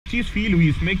चीज फील हुई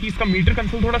इसमें कि इसका मीटर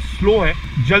कंसोल थोड़ा स्लो है,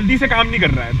 जल्दी से काम नहीं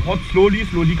कर रहा है, बहुत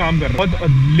स्लोली काम कर रहा है,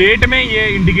 बहुत लेट में ये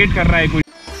इंडिकेट कर रहा है कोई।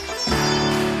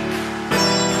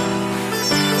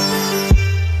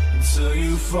 Until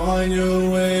you find your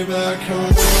way back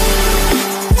home.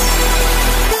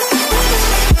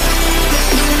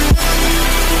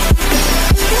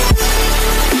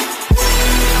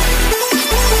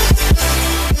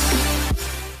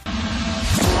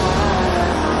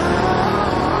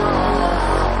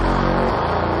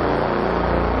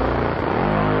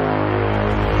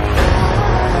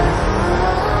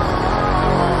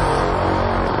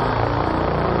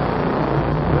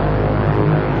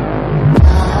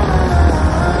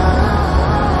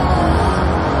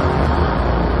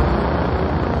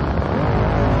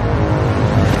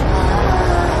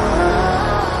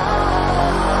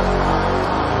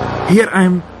 Here I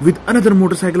am with another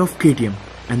motorcycle of KTM,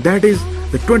 and that is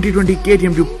the 2020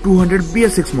 KTM Duke 200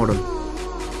 BS6 model.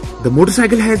 The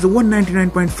motorcycle has a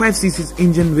 199.5cc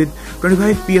engine with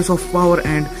 25 PS of power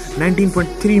and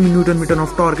 19.3 Nm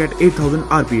of torque at 8000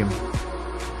 RPM.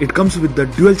 It comes with the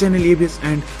dual channel ABS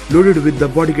and loaded with the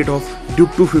body kit of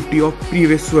Duke 250 of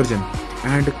previous version,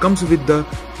 and comes with the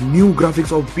new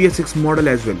graphics of BS6 model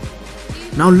as well.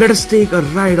 Now let us take a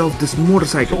ride of this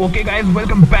motorcycle. So okay guys,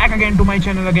 welcome back again to my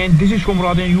channel again. This is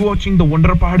Shomrad and you watching the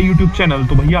Wonder Pahadi YouTube channel.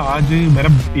 तो भैया आज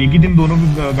मेरा एक ही दिन दोनों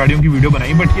गाड़ियों की video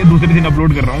बनाई, बट ये दूसरे दिन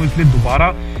अपलोड कर रहा हूँ, इसलिए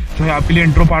दोबारा जो है आपके लिए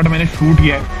इंट्रो पार्ट मैंने शूट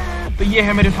किया है। तो ये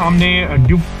है मेरे सामने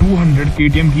Duke 200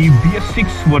 KTM की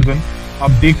BS6 वर्जन।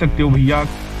 आप देख सकते हो भैया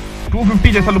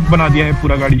 250 जैसा लुक बना दिया है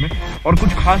पूरा गाड़ी में, और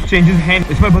कुछ खास चेंजेस हैं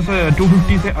इसमें। बस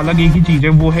 250 से अलग एक ही चीज़ है,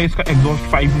 वो है इसका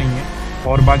एग्जॉस्ट पाइप नहीं है,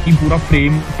 और बाकी पूरा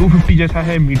फ्रेम 250 जैसा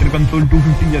है, मीटर कंसोल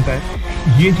 250 जैसा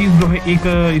है। ये चीज़ जो है एक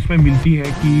इसमें मिलती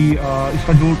है कि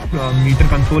इसका जो मीटर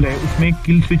कंसोल है उसमें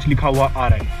किल स्विच लिखा हुआ आ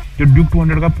रहा है। जो ड्यूक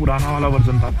 200 का पुराना वाला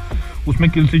वर्जन था उसमें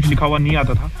किल स्विच लिखा हुआ नहीं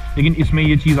आता था, लेकिन इसमें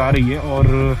ये चीज़ आ रही है।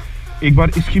 और एक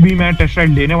बार इसकी भी मैं टेस्ट राइड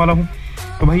लेने वाला हूँ,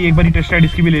 तो भाई एक बार ही टेस्ट राइड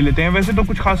इसकी भी ले लेते हैं। वैसे तो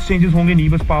कुछ खास चेंजेस होंगे नहीं,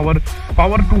 बस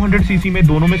पावर 200 सीसी में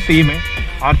दोनों में सेम है,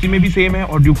 आरसी में भी सेम है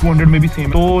और ड्यूक 200 में भी सेम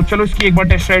है। तो चलो इसकी एक बार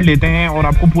टेस्ट राइड लेते हैं और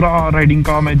आपको पूरा राइडिंग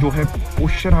का मैं जो है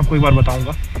पोस्चर आपको एक बार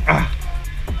बताऊंगा।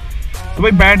 तो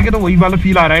भाई बैठ के तो वही वाला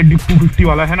फील आ रहा है, ड्यूक 250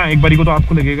 वाला है ना। एक बारी को तो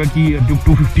आपको लगेगा कि ड्यूक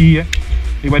 250 ही है।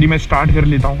 एक बारी मैं स्टार्ट कर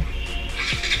लेता हूँ।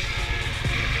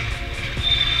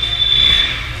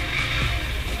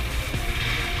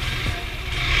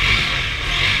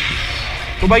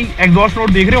 तो भाई एग्जॉस्ट नोट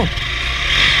देख रहे हो,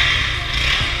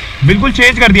 बिल्कुल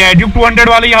चेंज कर दिया है। ड्यूक 200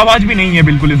 वाली आवाज भी नहीं है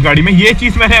बिल्कुल इस गाड़ी में, ये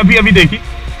चीज मैंने अभी देखी।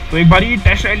 तो एक बारी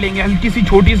टेस्ट राइड लेंगे, हल्की सी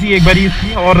छोटी सी एक बारी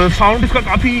इसकी। और साउंड इसका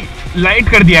काफी लाइट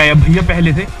कर दिया है भैया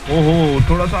पहले से। ओहो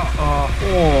थोड़ा सा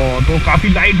तो काफी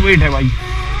लाइट वेट है भाई।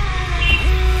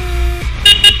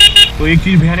 तो एक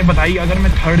चीज भैया ने बताई, अगर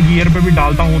मैं थर्ड गियर पे भी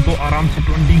डालता हूँ तो आराम से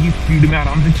 20 की स्पीड में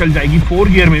आराम से चल जाएगी। 4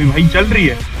 गियर में भी भाई चल रही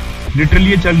है, लिटरली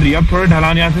ये चल रही है। अब थोड़ा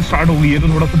ढलान यहाँ से स्टार्ट हो गई है तो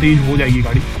थोड़ा सा तेज हो जाएगी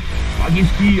गाड़ी। बाकी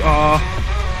इसकी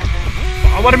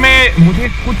पावर में मुझे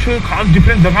कुछ खास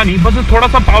डिफरेंस दिखा नहीं, बस थोड़ा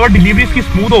सा पावर डिलीवरी इसकी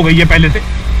स्मूथ हो गई है पहले से,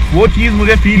 वो चीज़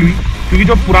मुझे फील हुई। क्योंकि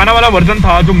जो पुराना वाला वर्जन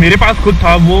था जो मेरे पास खुद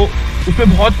था, वो उसमें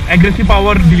बहुत एग्रेसिव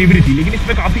पावर डिलीवरी थी, लेकिन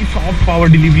इसमें काफ़ी सॉफ्ट पावर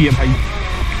डिलीवरी है भाई।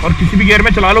 और किसी भी गियर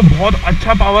में चला लो बहुत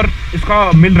अच्छा पावर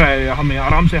इसका मिल रहा है हमें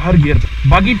आराम से हर गियर पे।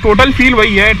 बाकी टोटल फील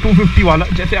वही है 250 वाला,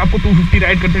 जैसे आपको 250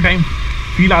 राइड करते टाइम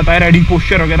फील आता है, राइडिंग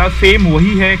पोस्चर वगैरह सेम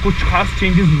वही है, कुछ खास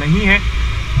चेंजेस नहीं है।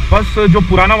 बस जो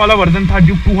पुराना वाला वर्जन था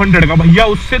ड्यूक 200 का भैया,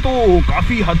 उससे तो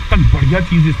काफ़ी हद तक बढ़िया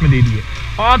चीज़ इसमें दे दी है।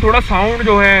 हाँ थोड़ा साउंड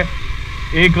जो है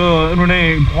एक उन्होंने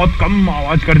बहुत कम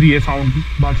आवाज़ कर दी है साउंड की।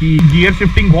 बाकी गियर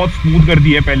शिफ्टिंग बहुत स्मूथ कर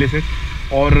दी है पहले से,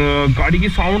 और गाड़ी की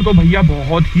साउंड तो भैया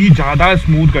बहुत ही ज़्यादा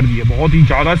स्मूथ कर दी है, बहुत ही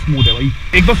ज़्यादा स्मूथ है भाई।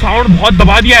 एक तो साउंड बहुत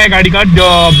दबा दिया है गाड़ी का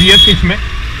BS6 में,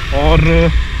 और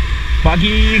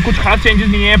बाकी कुछ खास चेंजेस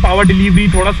नहीं है। पावर डिलीवरी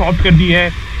थोड़ा सॉफ्ट कर दी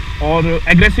है, और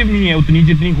एग्रेसिव नहीं है उतनी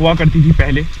जितनी हुआ करती थी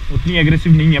पहले, उतनी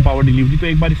एग्रेसिव नहीं है पावर डिलीवरी। तो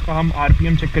एक बार इसका हम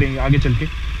RPM चेक करेंगे आगे चल के।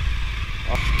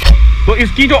 तो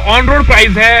इसकी जो ऑन रोड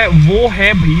प्राइस है वो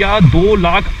है भैया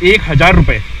 2,01,000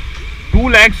 रुपये,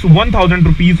 2,01,000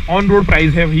 रुपीज़ ऑन रोड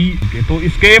प्राइस है भाई। तो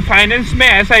इसके फाइनेंस में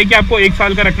ऐसा है कि आपको 1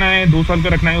 साल का रखना है, 2 साल का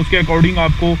रखना है, उसके अकॉर्डिंग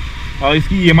आपको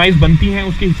इसकी EMIs बनती हैं,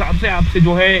 उसके हिसाब से आपसे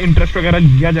जो है इंटरेस्ट वगैरह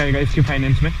लिया जाएगा इसके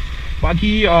फाइनेंस में।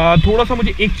 बाकी थोड़ा सा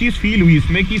मुझे एक चीज़ फील हुई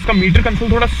इसमें कि इसका मीटर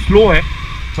कंसोल थोड़ा स्लो है,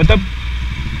 मतलब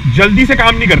जल्दी से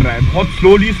काम नहीं कर रहा है, बहुत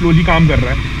स्लोली काम कर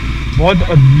रहा है, बहुत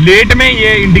लेट में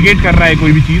ये इंडिकेट कर रहा है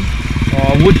कोई भी चीज़,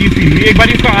 वो चीज़ फील हुई। एक बार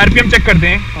इसका RPM चेक करते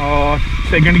हैं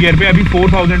सेकंड गियर पे, अभी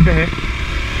 4000 पे है।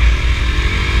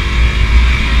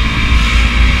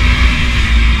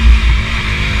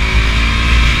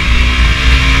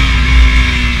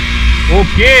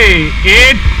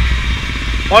 ओके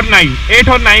और 9, 8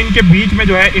 और 9 के बीच में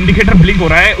जो है इंडिकेटर ब्लिंक हो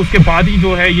रहा है, उसके बाद ही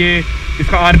जो है ये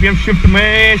इसका आरपीएम शिफ्ट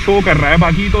में शो कर रहा है।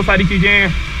 बाकी तो सारी चीज़ें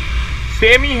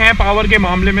सेम ही है। पावर के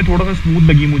मामले में थोड़ा सा स्मूथ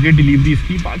लगी मुझे डिलीवरी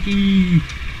इसकी, बाकी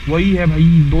वही है भाई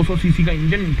 200 सीसी का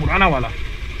इंजन पुराना वाला।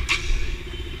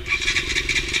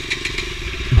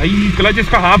 भाई क्लच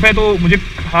इसका हाफ है, तो मुझे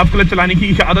हाफ क्लच चलाने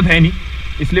की आदत है नहीं,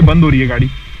 इसलिए बंद हो रही है गाड़ी।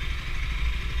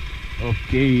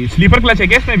 ओके, स्लीपर क्लच है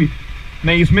क्या इसमें भी?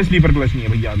 नहीं, इसमें स्लीपर क्लच नहीं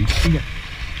है भैया अभी, ठीक है।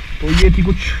 तो ये थी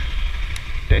कुछ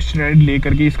टेस्ट राइड ले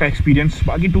करके इसका एक्सपीरियंस।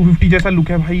 बाकी 250 जैसा लुक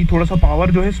है भाई। थोड़ा सा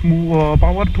पावर जो है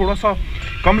पावर थोड़ा सा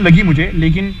कम लगी मुझे,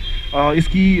 लेकिन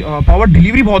इसकी पावर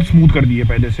डिलीवरी बहुत स्मूथ कर दी है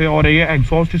पहले से। और ये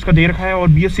एग्जॉस्ट इसका दे रखा है, और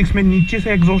BS6 में नीचे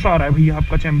से एग्जॉस्ट आ रहा है भैया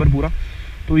आपका चैम्बर पूरा,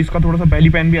 तो इसका थोड़ा सा बैली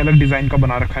पैन भी अलग डिज़ाइन का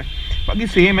बना रखा है। बाकी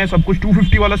सेम है सब कुछ।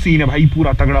 250 वाला सीन है भाई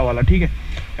पूरा तगड़ा वाला, ठीक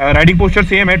है। राइडिंग पोस्चर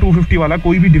सेम है 250 वाला,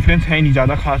 कोई भी डिफरेंस है नहीं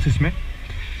ज़्यादा खास इसमें।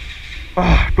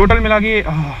 टोटल मिला के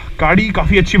गाड़ी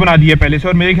काफ़ी अच्छी बना दी है पहले से,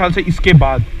 और मेरे ख्याल से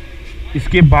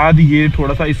इसके बाद ये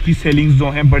थोड़ा सा इसकी सेलिंग्स जो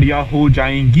हैं बढ़िया हो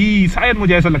जाएंगी, शायद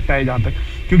मुझे ऐसा लगता है जहाँ तक,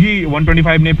 क्योंकि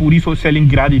 125 ने पूरी सेलिंग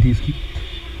गिरा दी थी इसकी,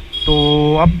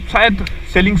 तो अब शायद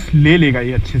सेलिंग्स ले लेगा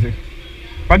ये अच्छे से।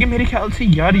 बाकी मेरे ख्याल से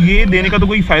यार ये देने का तो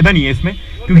कोई फ़ायदा नहीं है इसमें,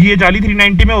 क्योंकि ये जाली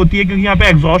 390 में होती है, क्योंकि यहाँ पे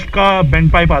एग्जॉस्ट का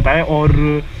बेंड पाइप आता है और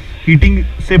हीटिंग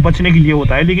से बचने के लिए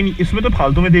होता है, लेकिन इसमें तो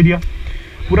फालतू में दे दिया।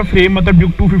 पूरा फ्रेम मतलब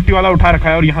ड्यूक 250 वाला उठा रखा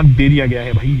है और यहाँ दे दिया गया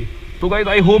है भाई ये। तो guys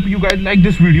I hope you guys like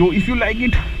this video. If you like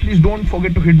it please don't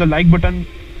forget to hit the like button,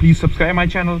 please subscribe my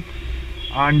channel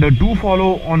and do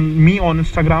follow on me on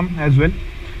Instagram as well.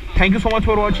 Thank you so much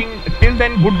for watching. Till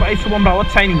then, goodbye. Shubham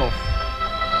Rawat signing off.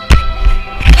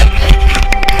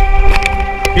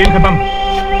 खेल खत्म।